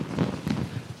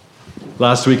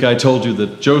Last week I told you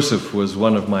that Joseph was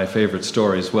one of my favorite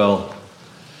stories. Well,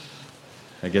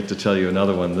 I get to tell you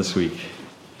another one this week.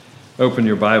 Open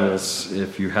your Bibles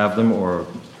if you have them, or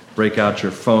break out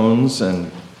your phones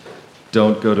and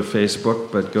don't go to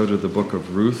Facebook, but go to the book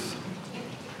of Ruth.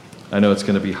 I know it's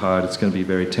going to be hard, it's going to be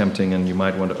very tempting, and you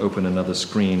might want to open another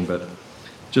screen, but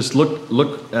just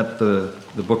look at the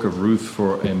book of Ruth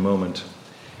for a moment.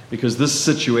 Because this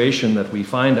situation that we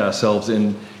find ourselves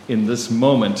in this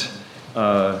moment,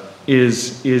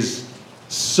 is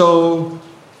so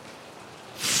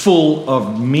full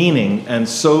of meaning and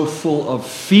so full of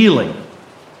feeling.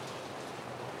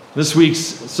 This week's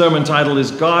sermon title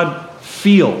is God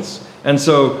Feels. And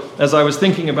so as I was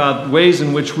thinking about ways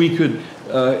in which we could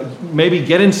maybe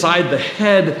get inside the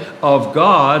head of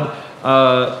God,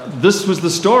 this was the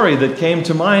story that came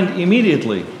to mind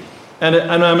immediately. And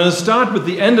I'm going to start with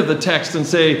the end of the text and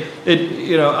say,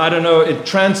 it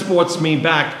transports me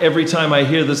back every time I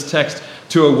hear this text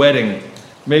to a wedding,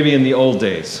 maybe in the old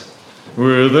days.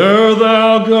 Whither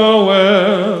thou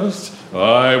goest,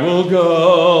 I will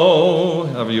go.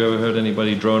 Have you ever heard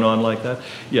anybody drone on like that?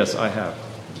 Yes, I have.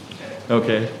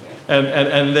 Okay.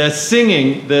 And they're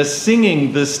singing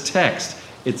this text.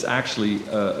 It's actually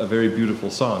a very beautiful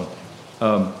song.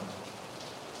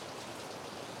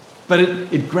 But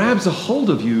it grabs a hold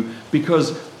of you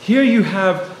because here you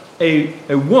have a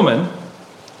woman,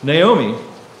 Naomi,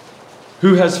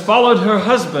 who has followed her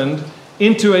husband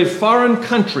into a foreign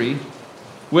country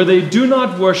where they do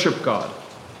not worship God,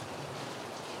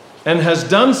 and has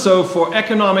done so for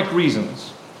economic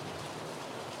reasons.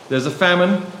 There's a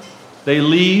famine. They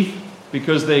leave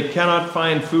because they cannot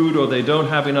find food, or they don't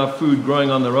have enough food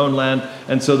growing on their own land,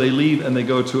 and so they leave and they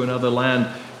go to another land.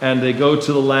 And they go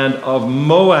to the land of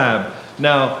Moab.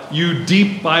 Now, you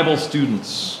deep Bible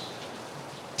students,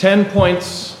 10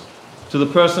 points to the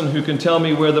person who can tell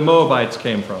me where the Moabites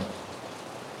came from.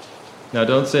 Now,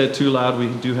 don't say it too loud.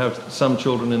 We do have some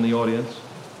children in the audience.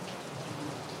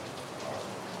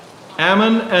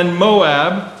 Ammon and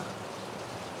Moab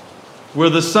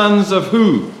were the sons of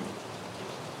who?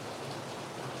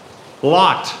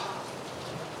 Lot.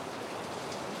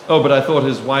 Oh, but I thought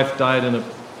his wife died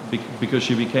because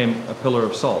she became a pillar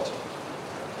of salt.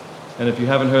 And if you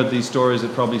haven't heard these stories,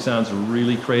 it probably sounds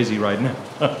really crazy right now.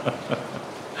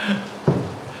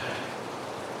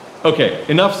 Okay,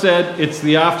 enough said. It's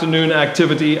the afternoon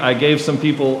activity. I gave some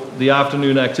people the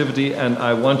afternoon activity, and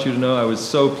I want you to know I was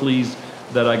so pleased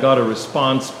that I got a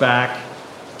response back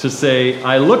to say,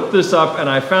 I looked this up and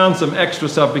I found some extra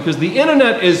stuff, because the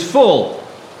internet is full.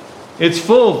 It's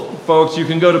full, folks. You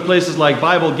can go to places like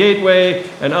Bible Gateway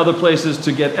and other places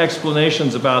to get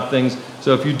explanations about things.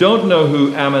 So if you don't know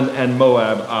who Ammon and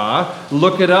Moab are,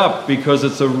 look it up, because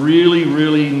it's a really,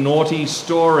 really naughty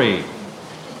story.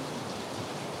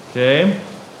 Okay?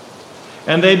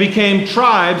 And they became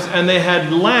tribes, and they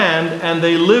had land, and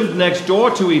they lived next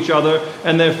door to each other,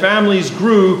 and their families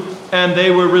grew, and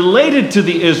they were related to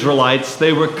the Israelites.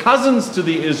 They were cousins to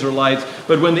the Israelites.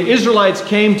 But when the Israelites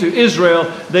came to Israel,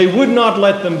 they would not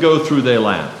let them go through their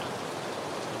land.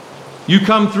 You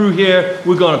come through here,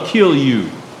 we're going to kill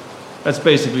you. That's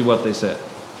basically what they said.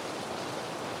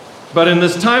 But in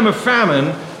this time of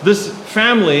famine, this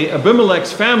family,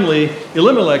 Elimelech's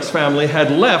family,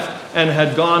 had left and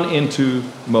had gone into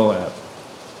Moab.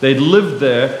 They'd lived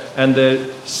there, and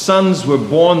their sons were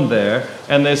born there,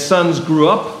 and their sons grew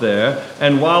up there,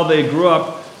 and while they grew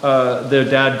up, their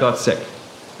dad got sick.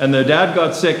 And their dad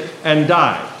got sick and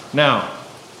died. Now,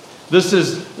 this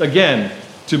is, again,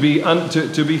 to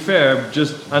be fair,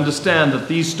 just understand that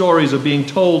these stories are being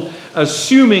told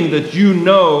assuming that you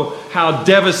know how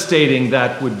devastating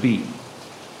that would be.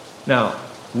 Now,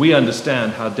 we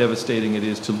understand how devastating it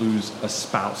is to lose a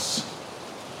spouse.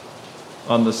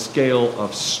 On the scale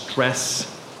of stress,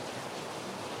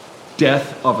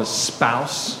 death of a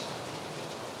spouse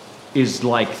is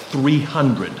like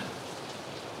 300.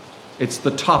 It's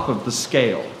the top of the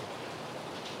scale.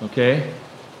 Okay?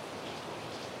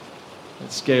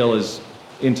 That scale is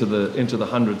into the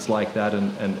hundreds like that,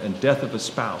 and death of a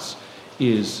spouse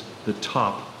is the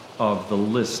top of the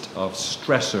list of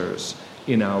stressors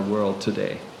in our world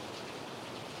today.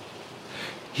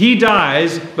 He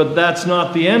dies, but that's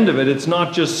not the end of it. It's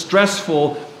not just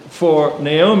stressful for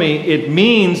Naomi. It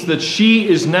means that she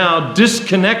is now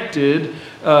disconnected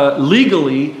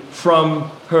legally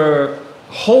from her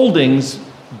holdings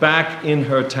back in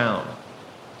her town.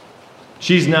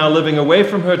 She's now living away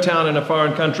from her town in a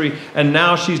foreign country, and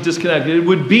now she's disconnected. It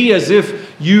would be as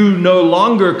if you no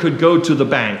longer could go to the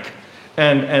bank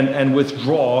and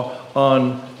withdraw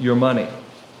on your money.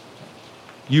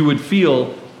 You would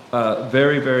feel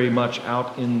very, very much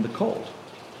out in the cold.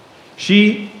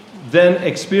 She then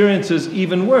experiences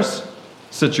even worse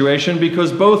situation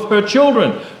because both her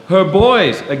children, her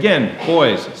boys, again,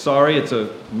 boys, sorry, it's a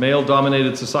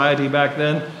male-dominated society back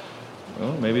then.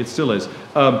 Well, maybe it still is.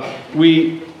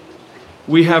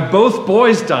 We have both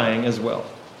boys dying as well.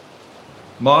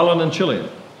 Marlon and Chilian.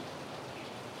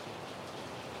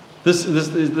 This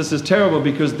is terrible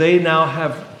because they now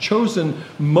have chosen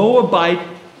Moabite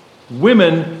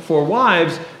women for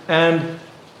wives, and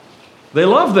they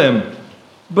love them.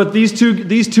 But these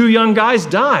two young guys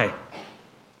die.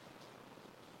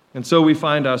 And so we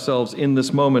find ourselves in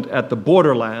this moment at the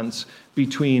borderlands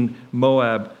between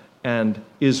Moab and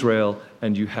Israel,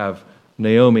 and you have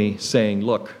Naomi saying,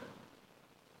 look,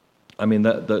 I mean,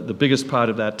 the biggest part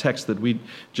of that text that we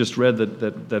just read,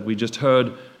 that we just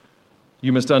heard,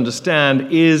 you must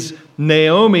understand, is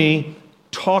Naomi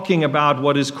talking about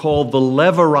what is called the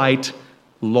Levirate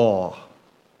law.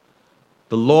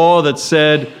 The law that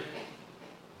said,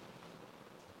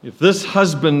 if this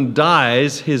husband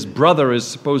dies, his brother is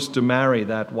supposed to marry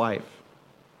that wife.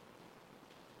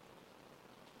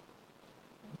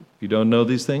 If you don't know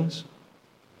these things,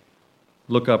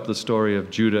 look up the story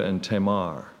of Judah and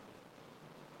Tamar,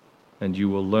 and you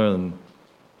will learn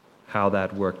how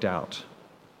that worked out.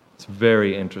 It's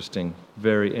very interesting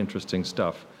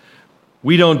stuff.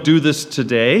 We don't do this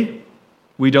today.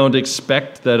 We don't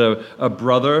expect that a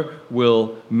brother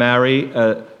will marry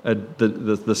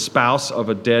the spouse of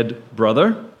a dead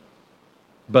brother.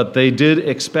 But they did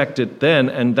expect it then,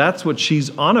 and that's what she's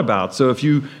on about. So if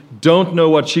you don't know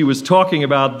what she was talking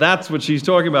about, that's what she's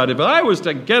talking about. If I was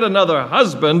to get another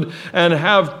husband and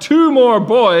have 2 more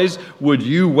boys, would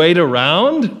you wait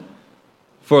around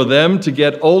for them to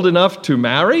get old enough to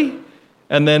marry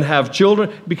and then have children?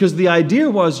 Because the idea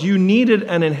was you needed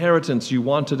an inheritance. You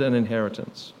wanted an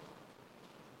inheritance.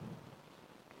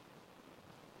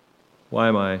 Why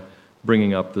am I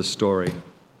bringing up this story?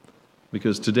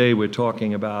 Because today we're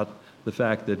talking about the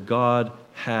fact that God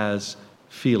has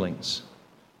feelings.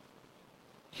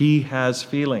 He has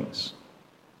feelings.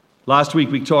 Last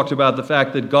week we talked about the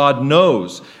fact that God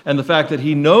knows, and the fact that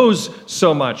He knows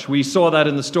so much. We saw that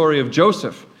in the story of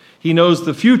Joseph. He knows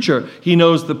the future, He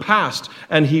knows the past,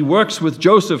 and He works with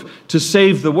Joseph to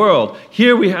save the world.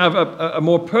 Here we have a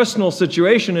more personal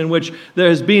situation in which there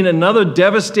has been another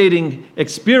devastating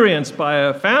experience by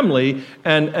a family,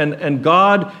 and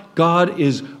God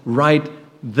is right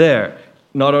there.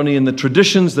 Not only in the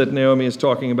traditions that Naomi is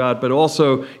talking about, but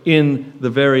also in the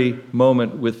very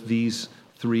moment with these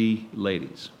 3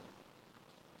 ladies.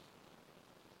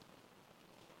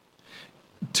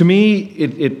 To me,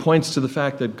 it points to the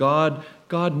fact that God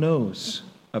knows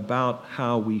about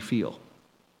how we feel.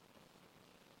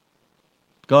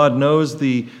 God knows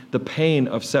the pain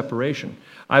of separation.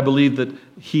 I believe that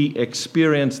He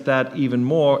experienced that even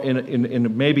more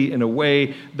maybe in a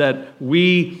way that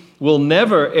we will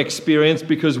never experience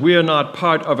because we are not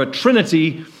part of a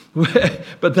Trinity,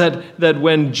 but that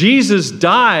when Jesus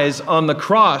dies on the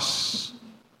cross,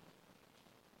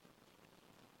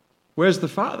 where's the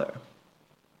Father?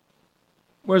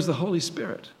 Where's the Holy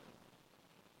Spirit?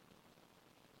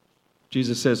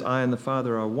 Jesus says, I and the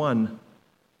Father are one.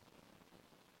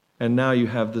 And now you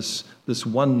have this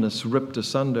oneness ripped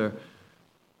asunder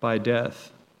by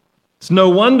death. It's no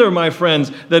wonder, my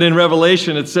friends, that in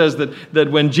Revelation it says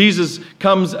that when Jesus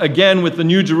comes again with the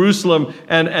New Jerusalem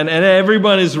and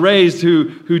everyone is raised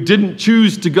who didn't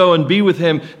choose to go and be with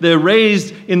Him, they're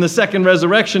raised in the second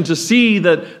resurrection to see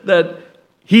that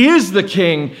He is the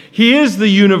King. He is the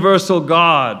universal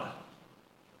God.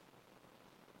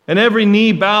 And every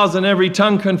knee bows and every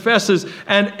tongue confesses,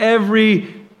 and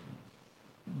every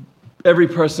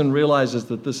person realizes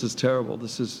that this is terrible.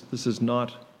 This is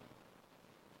not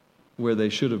where they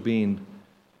should have been.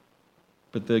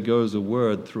 But there goes a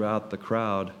word throughout the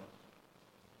crowd.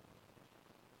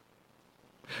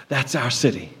 That's our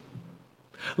city.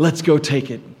 Let's go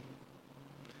take it.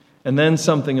 And then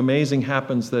something amazing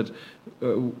happens that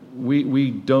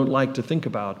we don't like to think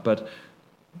about, but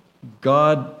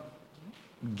God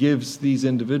gives these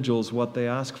individuals what they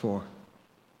ask for.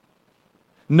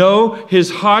 No, His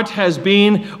heart has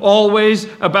been always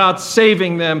about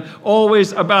saving them,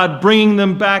 always about bringing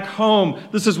them back home.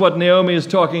 This is what Naomi is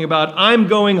talking about. I'm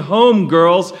going home,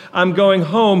 girls. I'm going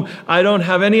home. I don't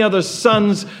have any other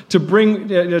sons to bring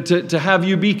to have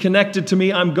you be connected to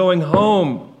me. I'm going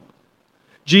home.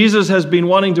 Jesus has been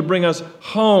wanting to bring us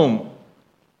home.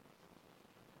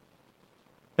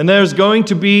 And there's going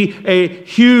to be a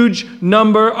huge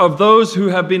number of those who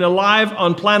have been alive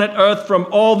on planet Earth from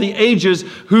all the ages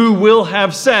who will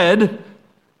have said,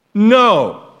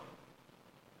 no.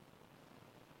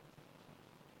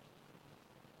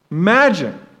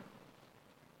 Imagine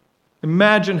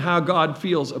how God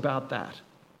feels about that.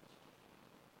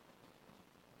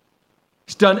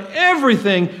 He's done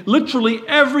everything, literally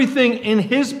everything in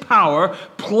his power,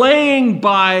 playing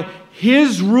by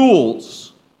his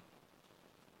rules,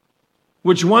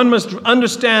 which one must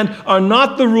understand are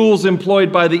not the rules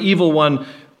employed by the evil one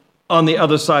on the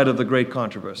other side of the great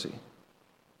controversy.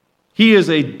 He is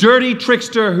a dirty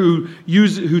trickster who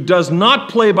does not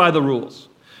play by the rules.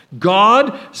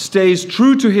 God stays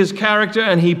true to his character,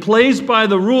 and he plays by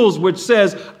the rules which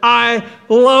says, I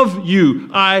love you,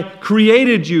 I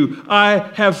created you, I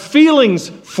have feelings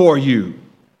for you.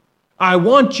 I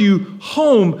want you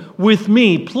home with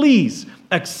me. Please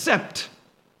accept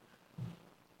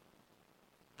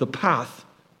the path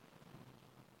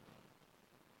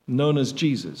known as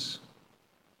Jesus.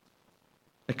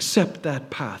 Accept that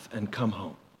path and come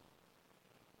home.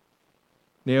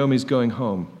 Naomi's going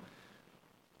home.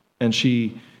 And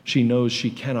she knows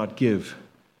she cannot give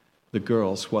the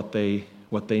girls what they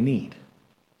need.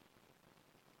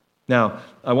 Now,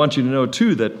 I want you to know,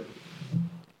 too, that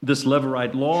this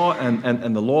Levirate law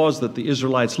and the laws that the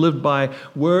Israelites lived by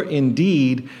were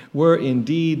indeed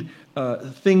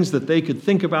things that they could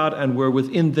think about and were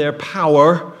within their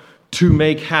power to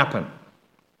make happen.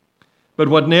 But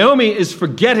what Naomi is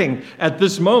forgetting at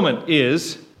this moment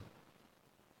is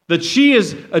that she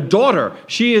is a daughter.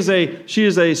 She is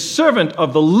a servant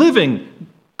of the living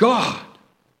God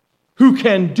who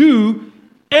can do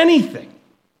anything.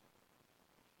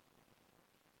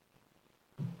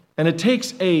 And it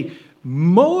takes a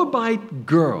Moabite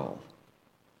girl,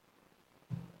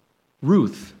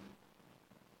 Ruth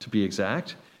to be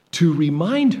exact, to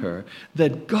remind her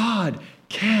that God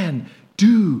can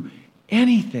do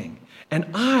anything. And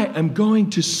I am going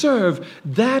to serve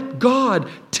that God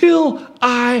till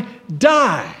I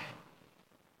die.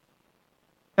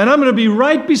 And I'm going to be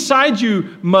right beside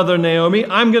you, Mother Naomi.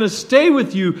 I'm going to stay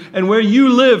with you, and where you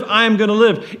live, I am going to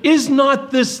live. Is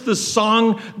not this the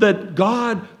song that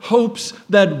God hopes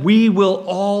that we will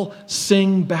all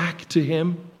sing back to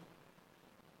him?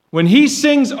 When he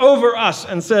sings over us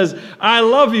and says, I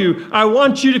love you, I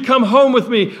want you to come home with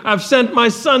me, I've sent my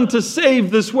son to save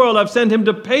this world, I've sent him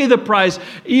to pay the price,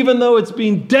 even though it's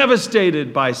been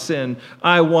devastated by sin,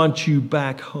 I want you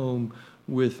back home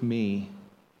with me.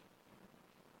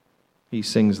 He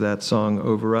sings that song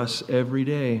over us every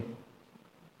day,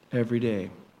 every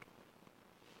day.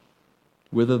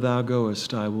 Whither thou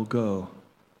goest, I will go.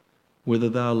 Whither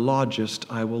thou lodgest,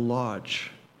 I will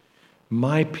lodge.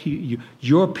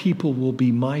 Your people will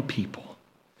be my people.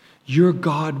 Your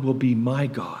God will be my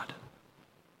God.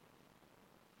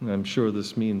 And I'm sure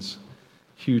this means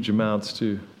huge amounts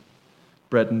to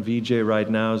Brett and VJ right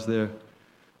now as they're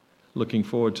looking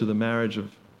forward to the marriage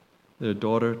of their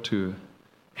daughter to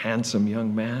a handsome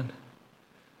young man.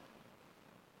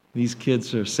 These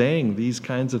kids are saying these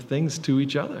kinds of things to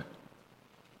each other.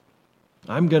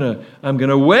 I'm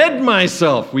gonna wed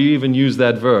myself. We even use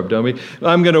that verb, don't we?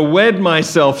 I'm gonna wed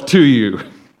myself to you.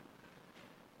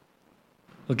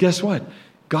 Well, guess what?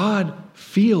 God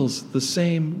feels the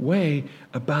same way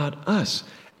about us.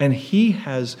 And he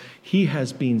has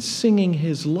been singing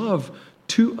his love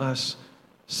to us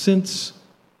since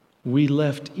we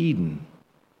left Eden.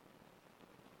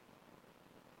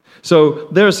 So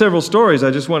there are several stories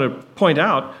I just want to point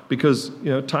out because,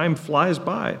 time flies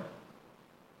by.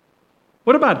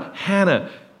 What about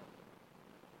Hannah?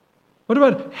 What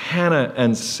about Hannah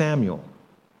and Samuel?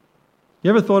 You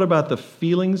ever thought about the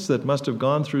feelings that must have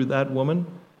gone through that woman?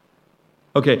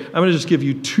 Okay, I'm going to just give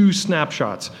you two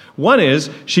snapshots. One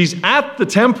is she's at the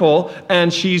temple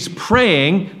and she's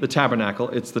praying, the tabernacle,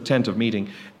 it's the tent of meeting,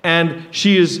 and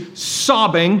she is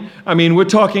sobbing. I mean, we're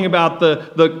talking about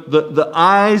the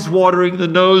eyes watering, the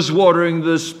nose watering,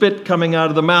 the spit coming out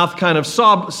of the mouth, kind of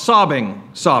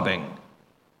sobbing.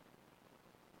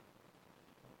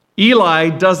 Eli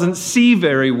doesn't see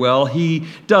very well. He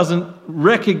doesn't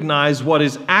recognize what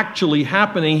is actually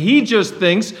happening. He just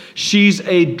thinks she's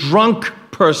a drunk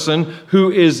person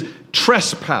who is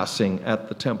trespassing at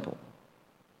the temple.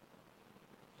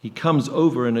 He comes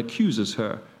over and accuses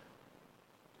her.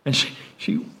 And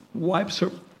she wipes her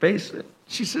face.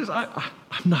 She says, I'm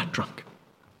not drunk.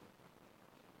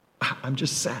 I'm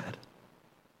just sad.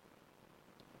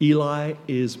 Eli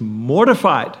is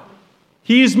mortified.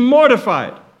 He's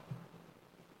mortified.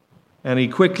 And he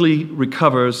quickly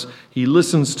recovers. He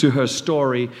listens to her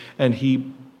story, and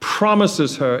he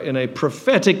promises her in a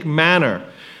prophetic manner,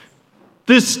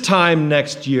 this time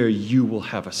next year you will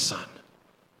have a son.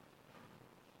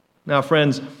 Now,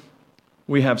 friends,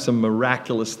 we have some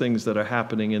miraculous things that are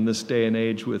happening in this day and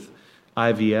age with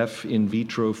IVF, in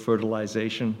vitro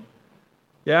fertilization.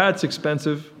 Yeah, it's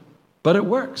expensive, but it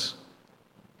works.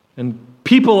 And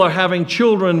people are having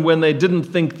children when they didn't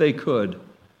think they could.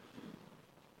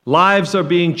 Lives are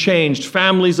being changed.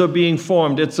 Families are being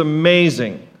formed. It's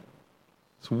amazing.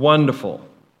 It's wonderful.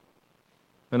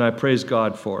 And I praise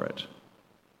God for it.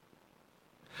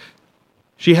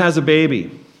 She has a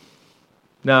baby.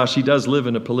 Now, she does live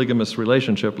in a polygamous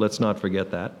relationship. Let's not forget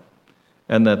that.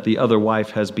 And that the other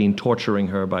wife has been torturing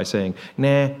her by saying,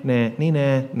 nah, nah, nee,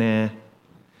 nah, nah.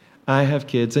 I have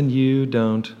kids and you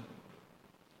don't.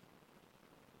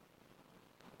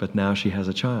 But now she has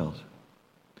a child.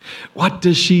 What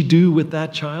does she do with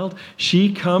that child?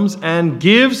 She comes and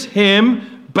gives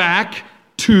him back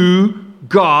to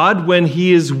God when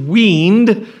he is weaned.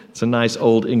 It's a nice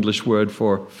old English word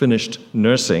for finished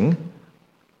nursing.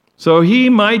 So he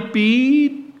might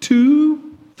be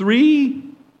 2, 3,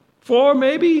 4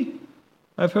 maybe.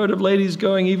 I've heard of ladies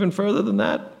going even further than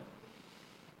that.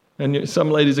 And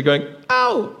some ladies are going,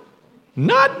 "Ow,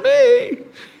 not me."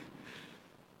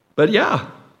 But yeah,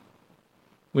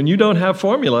 when you don't have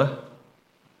formula,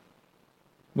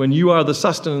 when you are the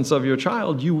sustenance of your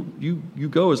child, you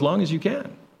go as long as you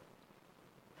can.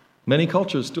 Many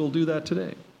cultures still do that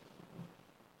today.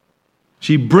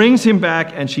 She brings him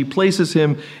back and she places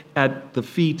him at the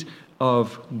feet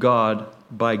of God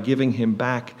by giving him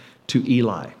back to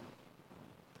Eli.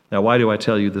 Now, why do I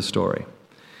tell you this story?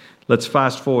 Let's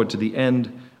fast forward to the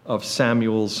end of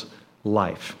Samuel's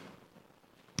life.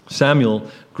 Samuel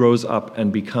grows up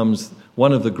and becomes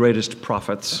one of the greatest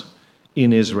prophets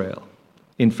in Israel.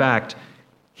 In fact,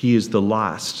 he is the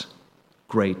last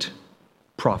great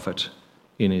prophet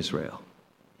in Israel.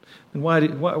 And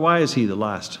why is he the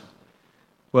last?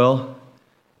 Well,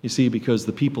 you see, because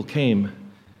the people came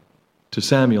to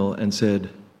Samuel and said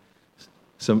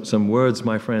some words,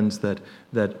 my friends, that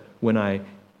when I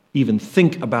even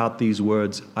think about these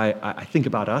words, I think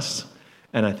about us,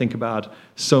 and I think about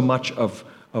so much of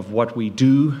what we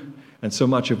do and so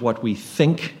much of what we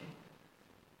think.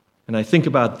 And I think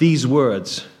about these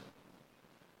words.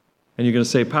 And you're going to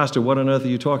say, "Pastor, what on earth are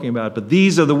you talking about?" But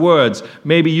these are the words.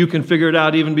 Maybe you can figure it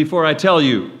out even before I tell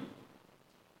you.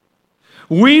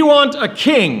 "We want a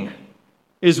king,"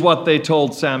 is what they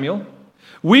told Samuel.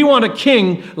 "We want a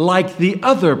king like the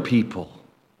other people."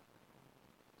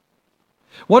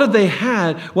 What they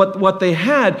had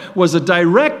was a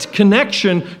direct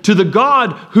connection to the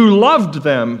God who loved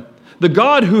them, the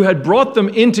God who had brought them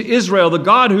into Israel, the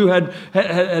God who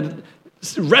had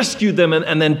rescued them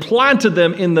and then planted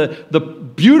them in the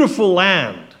beautiful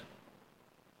land.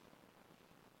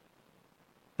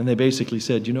 And they basically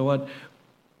said, "You know what?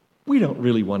 We don't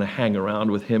really want to hang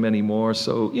around with him anymore,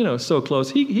 so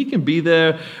close. He can be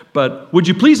there, but would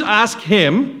you please ask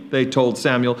him," they told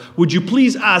Samuel, "would you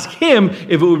please ask him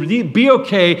if it would be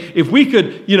okay if we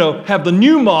could, have the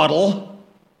new model?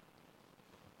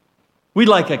 We'd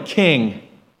like a king.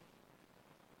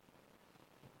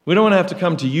 We don't want to have to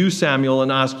come to you, Samuel,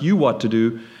 and ask you what to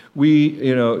do.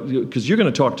 Because you're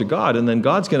going to talk to God, and then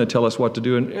God's going to tell us what to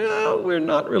do, and we're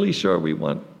not really sure we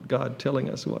want God telling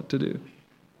us what to do."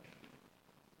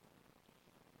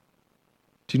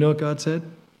 Do you know what God said?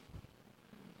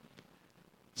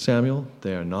 "Samuel,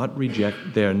 they are not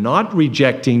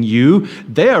rejecting you,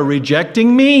 they are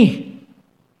rejecting me.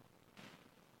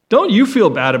 Don't you feel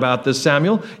bad about this,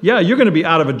 Samuel? Yeah, you're going to be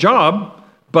out of a job,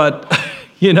 but,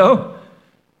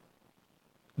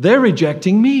 they're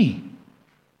rejecting me."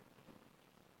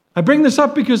 I bring this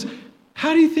up because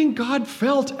how do you think God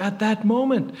felt at that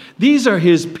moment? These are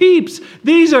his peeps.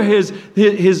 These are his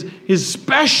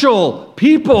special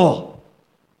people.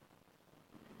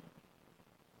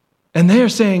 And they're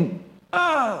saying,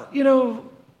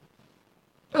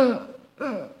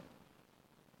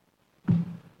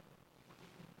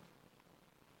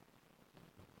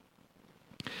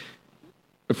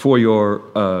 For your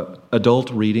adult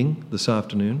reading this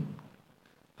afternoon,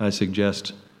 I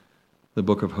suggest the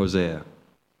book of Hosea.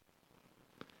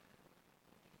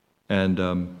 And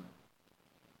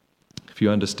if you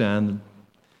understand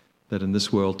that in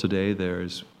this world today there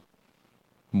is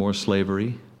more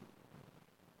slavery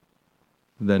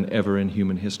than ever in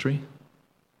human history,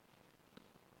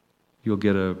 you'll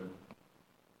get a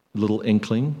little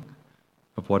inkling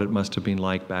of what it must have been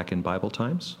like back in Bible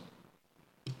times.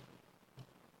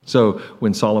 So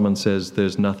when Solomon says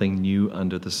there's nothing new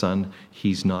under the sun,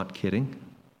 he's not kidding.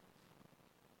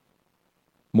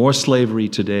 More slavery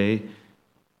today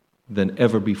than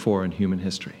ever before in human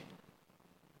history.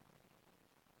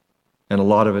 And a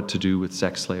lot of it to do with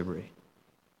sex slavery.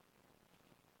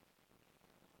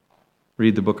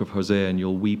 Read the book of Hosea and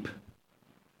you'll weep.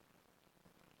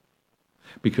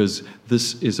 Because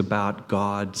this is about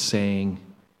God saying,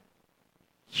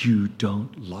 you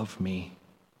don't love me.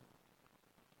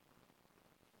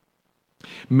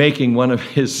 Making one of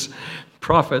his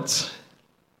prophets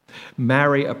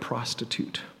marry a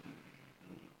prostitute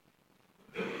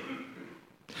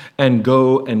and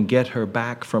go and get her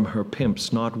back from her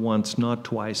pimps, not once, not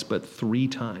twice, but 3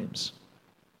 times.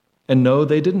 And no,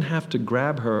 they didn't have to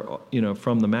grab her,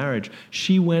 from the marriage.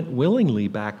 She went willingly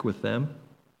back with them.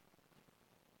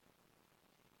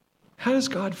 How does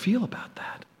God feel about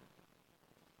that?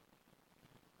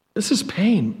 This is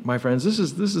pain, my friends. This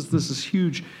is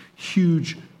huge,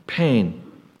 huge pain.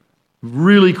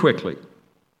 Really quickly,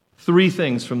 3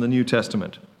 things from the New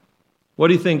Testament. What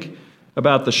do you think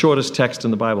about the shortest text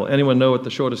in the Bible? Anyone know what the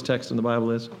shortest text in the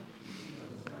Bible is?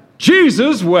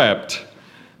 Jesus wept.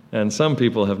 And some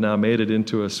people have now made it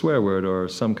into a swear word or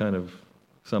some kind of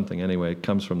something. Anyway, it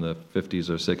comes from the 50s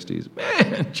or 60s.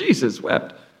 Man, Jesus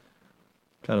wept.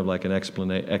 Kind of like an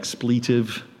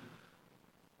expletive.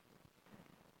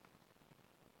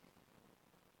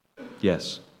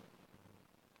 Yes.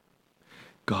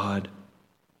 God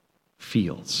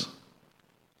feels.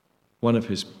 One of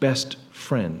his best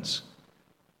friends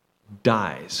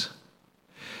dies.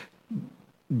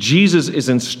 Jesus is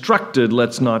instructed,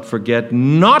 let's not forget,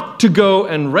 not to go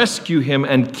and rescue him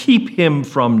and keep him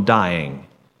from dying.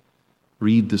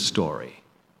 Read the story.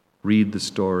 Read the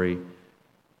story.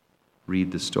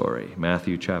 Read the story.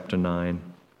 Matthew chapter 9.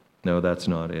 No, that's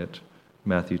not it.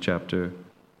 Matthew chapter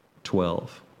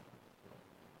 12.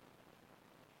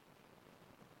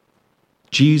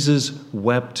 Jesus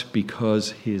wept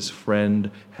because his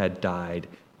friend had died.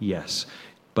 Yes.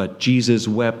 But Jesus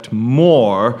wept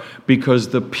more because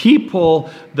the people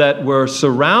that were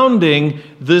surrounding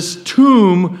this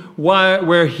tomb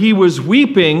where he was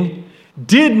weeping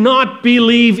did not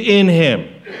believe in him.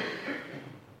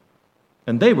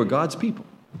 And they were God's people.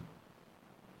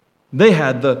 They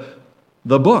had the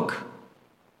book.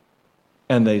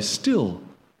 And they still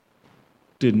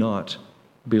did not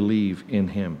believe in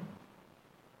him.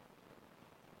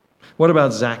 What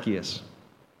about Zacchaeus?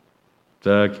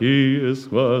 Zacchaeus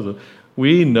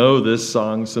we know this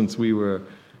song since we were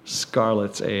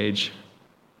Scarlett's age.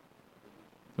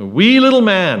 A wee little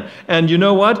man. And you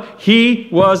know what? He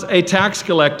was a tax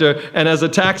collector. And as a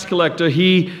tax collector,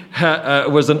 he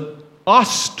was an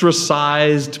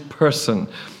ostracized person.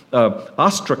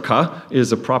 Ostraca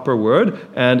is a proper word,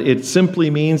 and it simply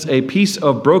means a piece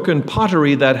of broken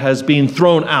pottery that has been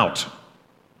thrown out.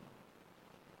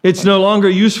 It's no longer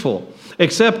useful,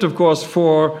 except, of course,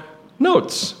 for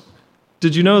notes.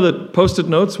 Did you know that Post-it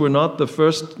notes were not the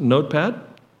first notepad?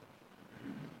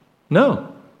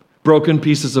 No. Broken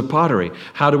pieces of pottery.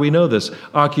 How do we know this?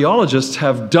 Archaeologists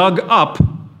have dug up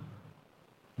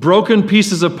broken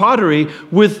pieces of pottery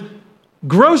with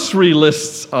grocery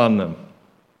lists on them.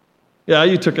 Yeah,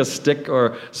 you took a stick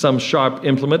or some sharp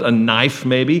implement, a knife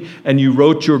maybe, and you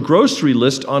wrote your grocery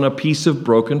list on a piece of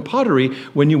broken pottery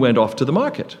when you went off to the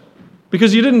market.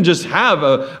 Because you didn't just have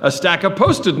a stack of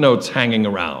Post-it notes hanging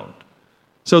around.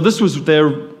 So this was their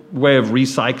way of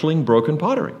recycling broken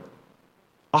pottery.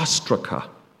 Ostraca.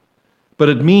 But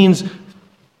it means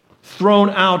thrown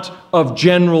out of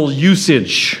general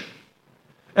usage.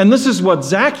 And this is what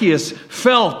Zacchaeus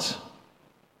felt.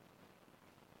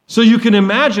 So you can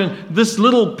imagine this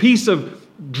little piece of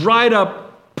dried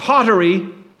up pottery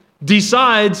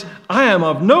decides, I am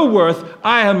of no worth,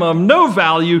 I am of no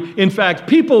value. In fact,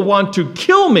 people want to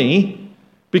kill me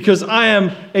because I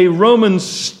am a Roman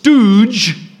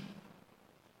stooge,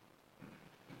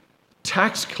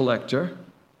 tax collector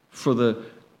for the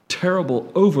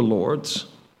terrible overlords.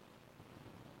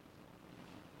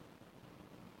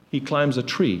 He climbs a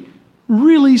tree.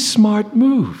 Really smart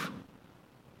move.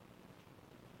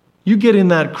 You get in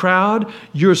that crowd,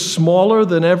 you're smaller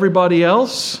than everybody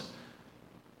else.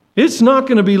 It's not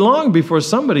going to be long before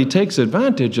somebody takes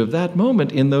advantage of that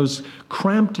moment in those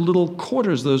cramped little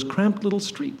quarters, those cramped little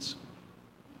streets.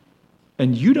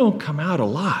 And you don't come out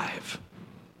alive.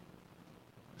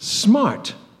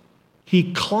 Smart.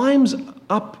 He climbs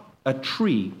up a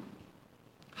tree,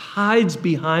 hides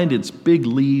behind its big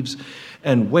leaves,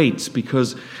 and waits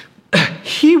because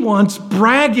he wants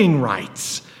bragging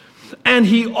rights. And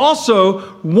he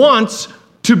also wants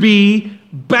to be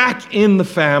back in the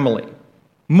family.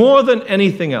 More than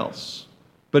anything else,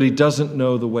 but he doesn't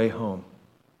know the way home.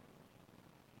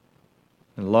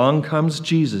 And along comes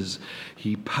Jesus.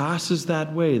 He passes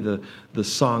that way, the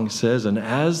song says, and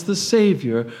as the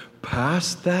Savior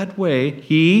passed that way,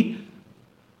 he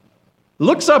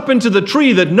looks up into the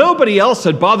tree that nobody else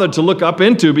had bothered to look up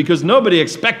into because nobody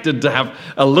expected to have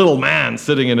a little man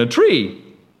sitting in a tree.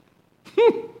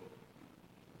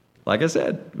 Like I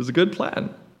said, it was a good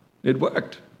plan. It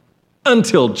worked.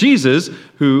 Until Jesus,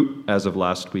 who, as of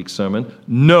last week's sermon,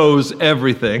 knows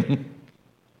everything.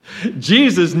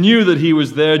 Jesus knew that he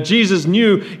was there. Jesus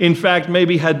knew, in fact,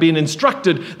 maybe had been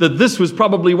instructed that this was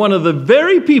probably one of the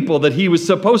very people that he was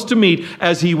supposed to meet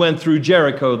as he went through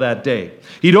Jericho that day.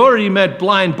 He'd already met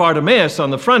blind Bartimaeus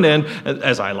on the front end,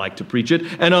 as I like to preach it,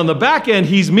 and on the back end,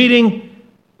 he's meeting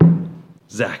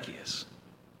Zacchaeus.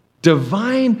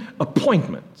 Divine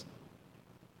appointment.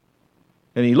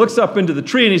 And he looks up into the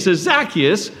tree and he says,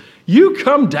 Zacchaeus, you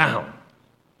come down.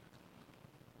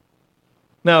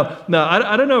 Now,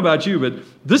 I don't know about you, but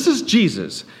this is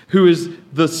Jesus, who is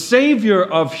the Savior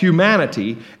of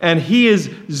humanity, and he is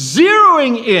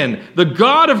zeroing in, the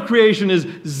God of creation is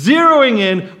zeroing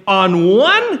in on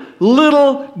one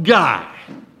little guy.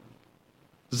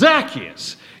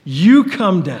 Zacchaeus, you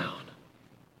come down.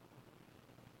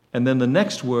 And then the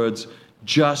next words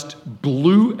just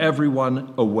blew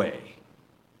everyone away.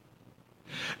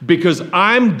 Because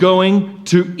I'm going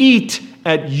to eat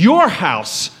at your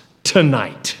house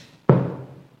tonight.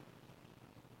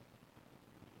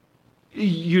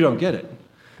 You don't get it.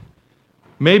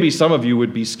 Maybe some of you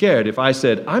would be scared if I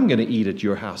said, I'm going to eat at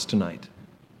your house tonight.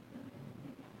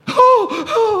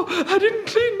 Oh, I didn't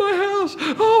clean my house.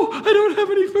 Oh, I don't have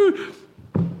any food.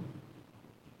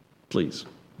 Please,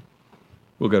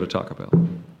 we'll go to Taco Bell.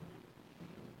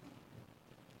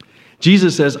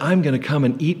 Jesus says, I'm going to come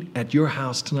and eat at your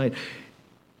house tonight.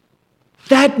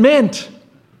 That meant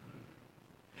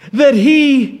that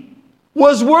he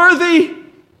was worthy.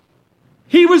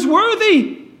 He was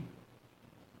worthy.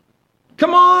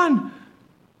 Come on.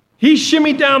 He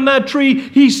shimmied down that tree.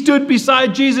 He stood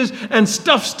beside Jesus, and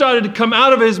stuff started to come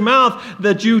out of his mouth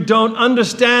that you don't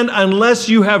understand unless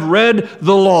you have read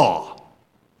the law.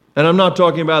 And I'm not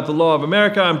talking about the law of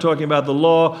America. I'm talking about the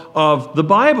law of the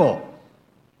Bible.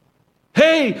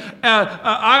 Hey,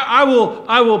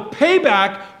 I will pay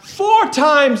back 4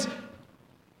 times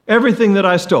everything that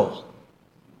I stole.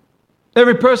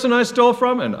 Every person I stole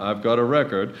from, and I've got a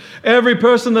record, every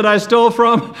person that I stole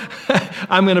from,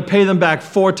 I'm going to pay them back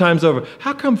 4 times over.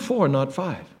 How come 4, not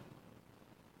 5?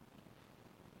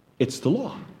 It's the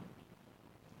law.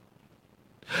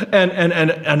 And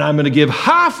I'm going to give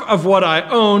half of what I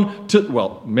own to,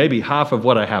 well, maybe half of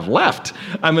what I have left.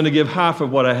 I'm going to give half of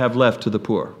what I have left to the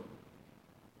poor.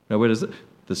 Now, what is it?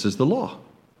 This is the law.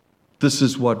 This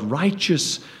is what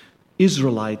righteous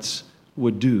Israelites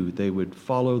would do. They would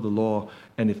follow the law,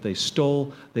 and if they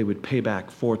stole, they would pay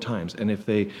back 4 times. And if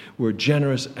they were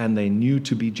generous and they knew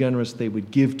to be generous, they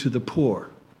would give to the poor.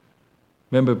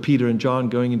 Remember Peter and John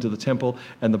going into the temple,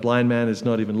 and the blind man is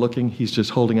not even looking. He's just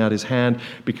holding out his hand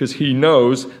because he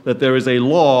knows that there is a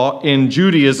law in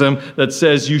Judaism that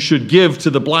says you should give to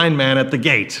the blind man at the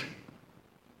gate.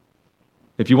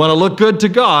 If you want to look good to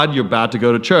God, you're about to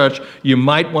go to church, you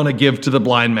might want to give to the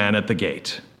blind man at the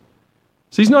gate.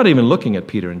 So he's not even looking at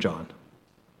Peter and John.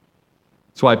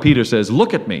 That's why Peter says,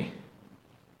 look at me.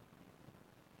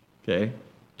 Okay,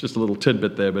 just a little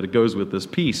tidbit there, but it goes with this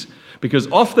piece. Because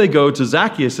off they go to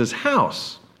Zacchaeus'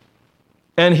 house,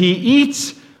 and he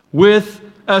eats with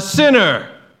a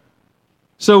sinner.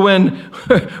 So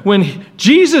when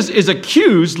Jesus is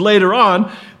accused later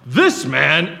on, this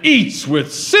man eats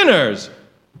with sinners.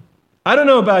 I don't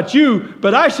know about you,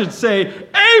 but I should say,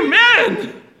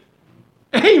 amen.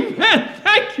 Amen.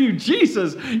 Thank you,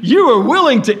 Jesus. You are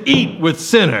willing to eat with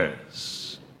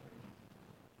sinners.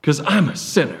 Because I'm a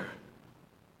sinner.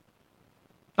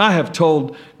 I have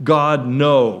told God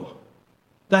no.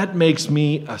 That makes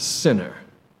me a sinner.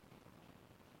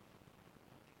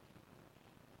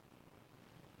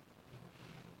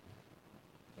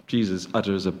 Jesus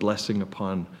utters a blessing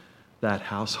upon that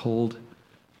household.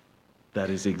 That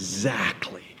is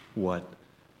exactly what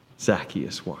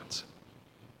Zacchaeus wants.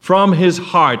 From his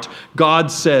heart, God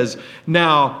says,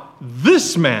 now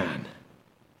this man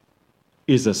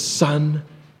is a son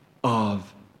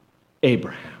of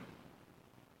Abraham.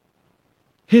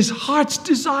 His heart's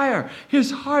desire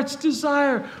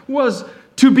was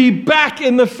to be back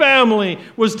in the family,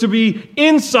 was to be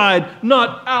inside,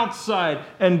 not outside.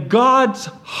 And God's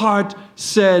heart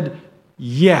said,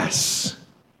 yes,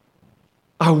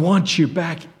 I want you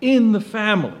back in the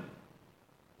family.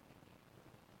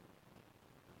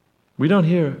 We don't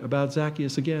hear about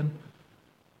Zacchaeus again.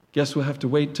 Guess we'll have to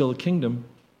wait till the kingdom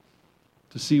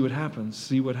to see what happens,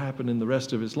 see what happened in the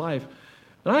rest of his life.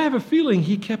 And I have a feeling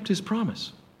he kept his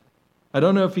promise. I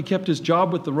don't know if he kept his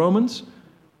job with the Romans,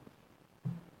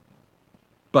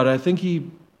 but I think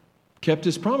he kept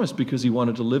his promise because he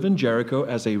wanted to live in Jericho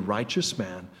as a righteous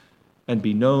man and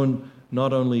be known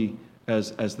not only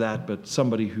as that, but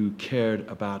somebody who cared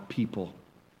about people.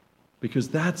 Because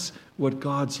that's what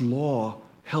God's law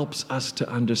helps us to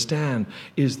understand,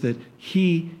 is that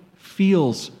He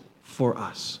feels for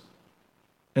us.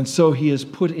 And so He has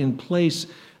put in place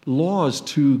laws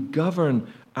to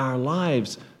govern our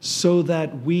lives so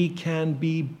that we can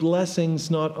be blessings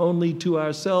not only to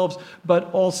ourselves, but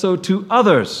also to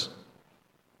others.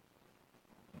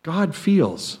 God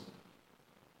feels.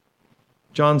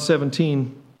 John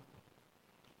 17,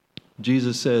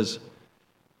 Jesus says,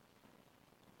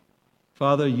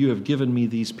 Father, you have given me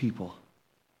these people.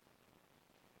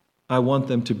 I want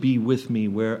them to be with me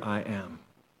where I am.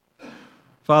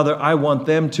 Father, I want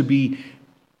them to be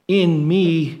in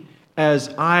me as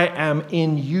I am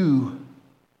in you.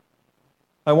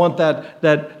 I want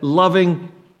that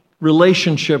loving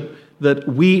relationship that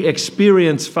we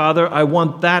experience, Father. I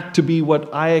want that to be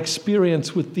what I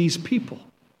experience with these people.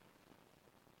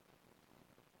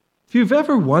 If you've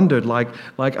ever wondered, like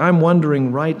I'm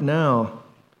wondering right now,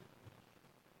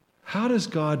 how does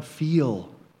God feel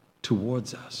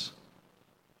towards us?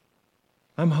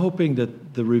 I'm hoping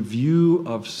that the review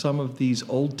of some of these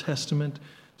Old Testament,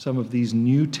 some of these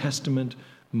New Testament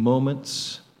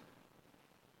moments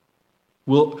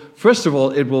will, first of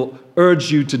all, it will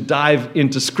urge you to dive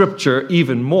into Scripture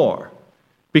even more.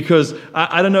 Because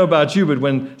I don't know about you, but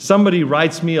when somebody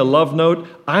writes me a love note,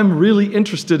 I'm really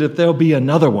interested if there'll be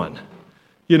another one,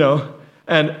 you know.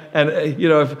 And you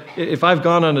know, if I've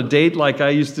gone on a date like I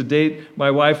used to date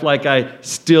my wife, like I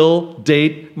still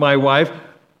date my wife,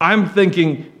 I'm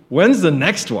thinking, when's the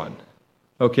next one?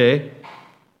 Okay?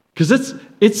 Because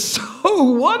it's so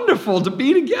wonderful to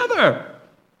be together.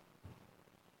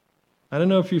 I don't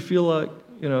know if you feel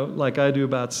like I do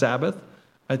about Sabbath.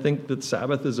 I think that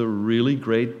Sabbath is a really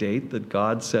great date that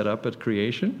God set up at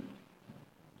creation.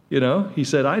 You know, He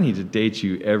said, I need to date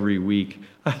you every week.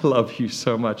 I love you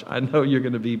so much. I know you're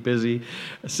going to be busy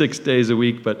 6 days a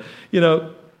week, but, you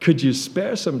know, could you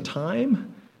spare some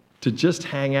time to just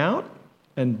hang out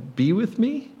and be with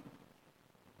me?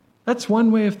 That's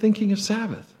one way of thinking of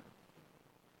Sabbath.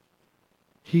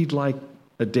 He'd like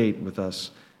a date with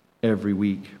us every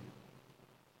week.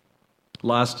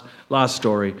 Last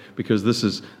story, because this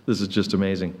is just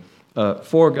amazing.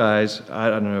 4 guys,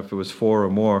 I don't know if it was 4 or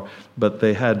more, but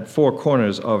they had 4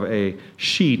 corners of a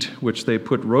sheet which they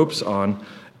put ropes on,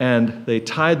 and they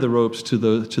tied the ropes to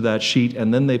that sheet,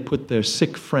 and then they put their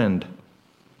sick friend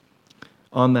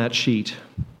on that sheet,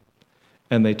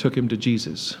 and they took him to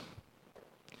Jesus.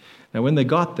 Now, when they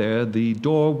got there, the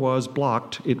door was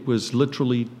blocked. It was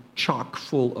literally chock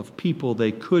full of people.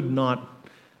 They could not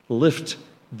lift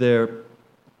their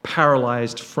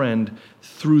paralyzed friend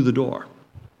through the door.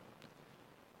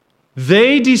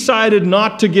 They decided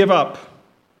not to give up.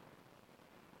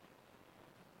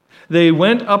 They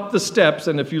went up the steps,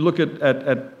 and if you look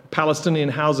at Palestinian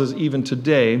houses even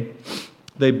today,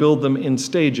 they build them in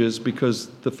stages because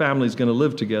the family's going to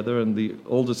live together, and the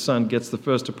oldest son gets the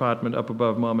first apartment up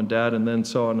above mom and dad, and then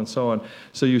so on and so on.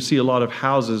 So you see a lot of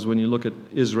houses when you look at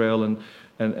Israel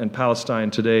and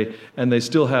Palestine today, and they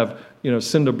still have, you know,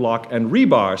 cinder block and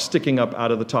rebar sticking up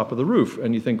out of the top of the roof.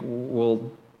 And you think,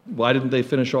 well, why didn't they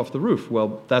finish off the roof?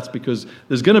 Well, that's because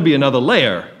there's going to be another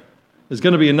layer. There's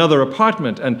going to be another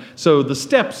apartment. And so the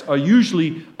steps are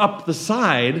usually up the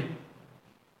side.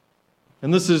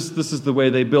 And this is the way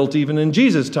they built even in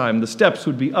Jesus' time. The steps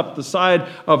would be up the side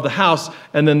of the house,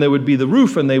 and then there would be the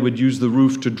roof, and they would use the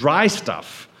roof to dry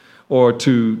stuff or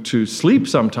to sleep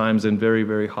sometimes in very,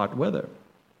 very hot weather.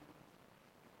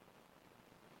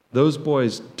 Those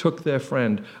boys took their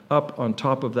friend up on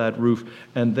top of that roof,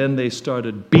 and then they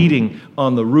started beating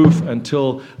on the roof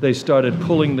until they started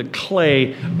pulling the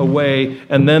clay away,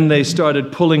 and then they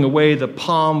started pulling away the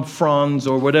palm fronds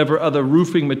or whatever other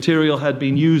roofing material had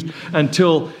been used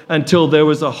until there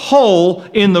was a hole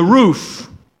in the roof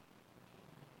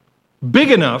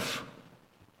big enough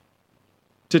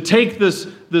to take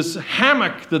this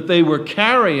hammock that they were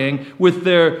carrying with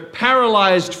their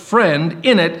paralyzed friend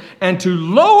in it and to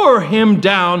lower him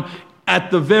down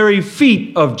at the very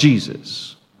feet of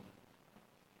Jesus.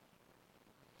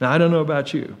 Now, I don't know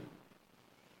about you.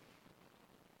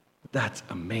 That's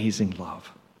amazing love.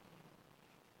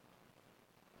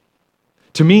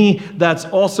 To me, that's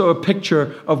also a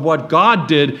picture of what God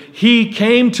did. He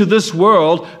came to this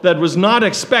world that was not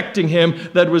expecting Him,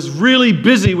 that was really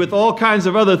busy with all kinds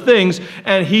of other things,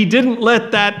 and He didn't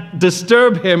let that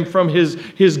disturb Him from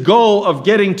His goal of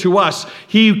getting to us.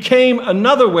 He came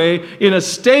another way in a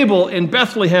stable in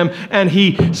Bethlehem, and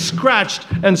He scratched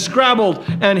and scrabbled,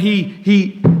 and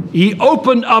He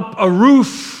opened up a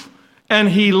roof, and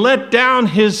He let down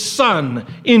His Son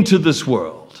into this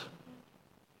world.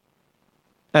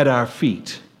 at our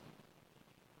feet.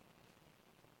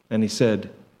 And he said,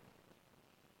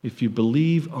 if you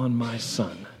believe on my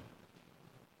Son,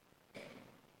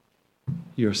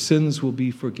 your sins will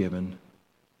be forgiven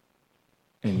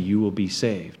and you will be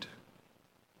saved.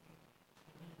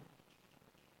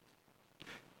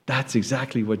 That's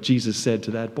exactly what Jesus said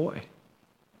to that boy.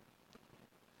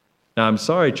 Now, I'm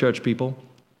sorry, church people.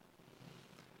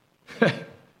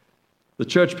 The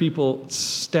church people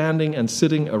standing and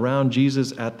sitting around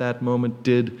Jesus at that moment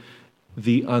did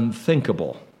the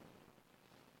unthinkable.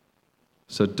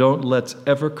 So don't let's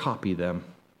ever copy them.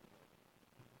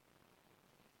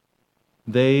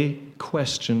 They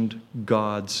questioned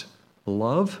God's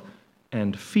love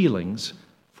and feelings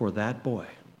for that boy.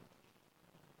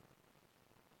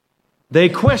 They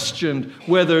questioned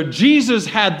whether Jesus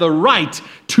had the right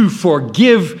to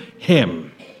forgive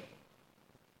him,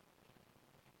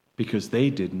 because they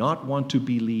did not want to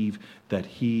believe that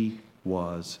he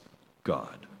was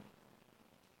God.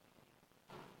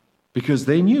 Because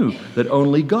they knew that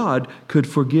only God could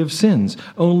forgive sins.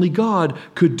 Only God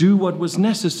could do what was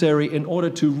necessary in order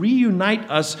to reunite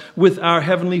us with our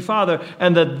Heavenly Father,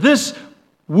 and that this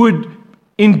would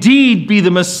indeed be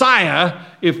the Messiah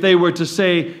if they were to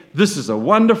say, this is a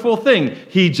wonderful thing.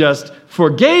 He just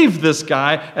forgave this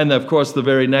guy, and of course the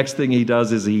very next thing he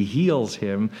does is he heals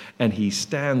him, and he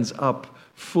stands up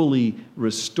fully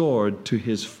restored to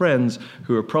his friends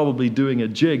who are probably doing a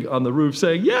jig on the roof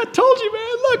saying, yeah, I told you,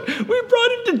 man, look, we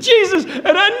brought him to Jesus,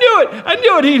 and I knew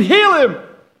it, he'd heal him.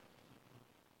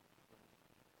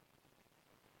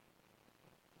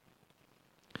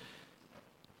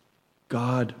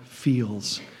 God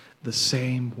feels the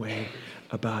same way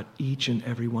about each and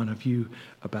every one of you,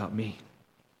 about me.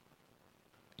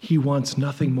 He wants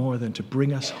nothing more than to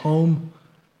bring us home.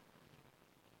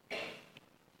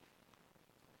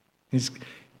 It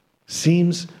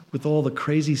seems, with all the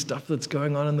crazy stuff that's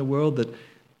going on in the world, that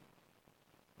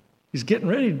he's getting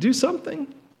ready to do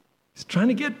something. He's trying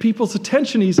to get people's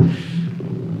attention.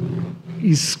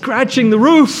 He's scratching the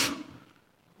roof,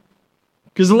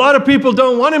 because a lot of people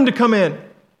don't want him to come in.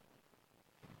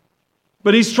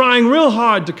 But he's trying real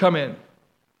hard to come in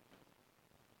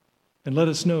and let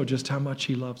us know just how much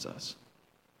he loves us.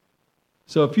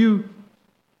 So if you've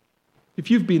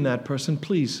been that person,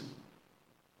 please,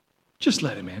 just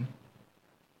let him in.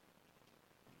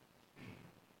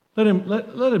 Let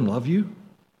him love you.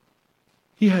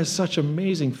 He has such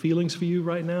amazing feelings for you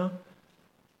right now.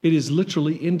 It is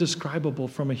literally indescribable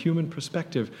from a human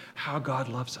perspective how God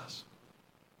loves us.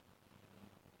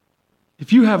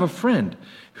 If you have a friend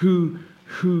who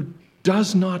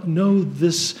does not know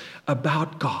this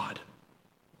about God,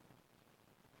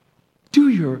 do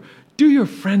your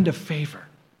friend a favor.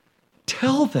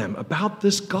 Tell them about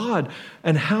this God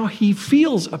and how he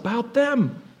feels about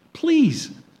them.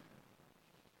 Please.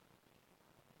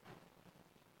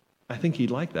 I think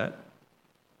he'd like that.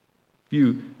 If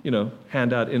you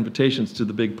hand out invitations to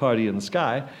the big party in the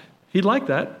sky, he'd like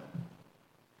that.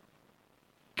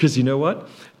 Because you know what?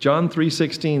 John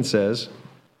 3:16 says,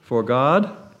 for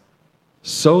God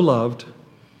so loved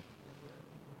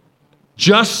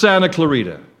just Santa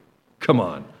Clarita. Come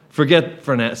on. Forget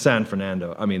San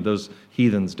Fernando. I mean, those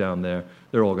heathens down there,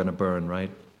 they're all going to burn,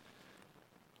 right?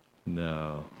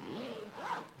 No.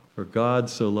 For God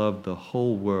so loved the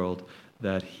whole world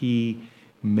that he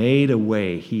made a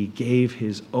way. He gave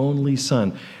his only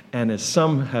Son. And as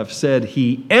some have said,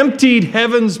 he emptied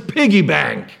heaven's piggy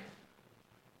bank.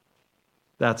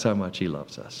 That's how much he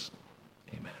loves us.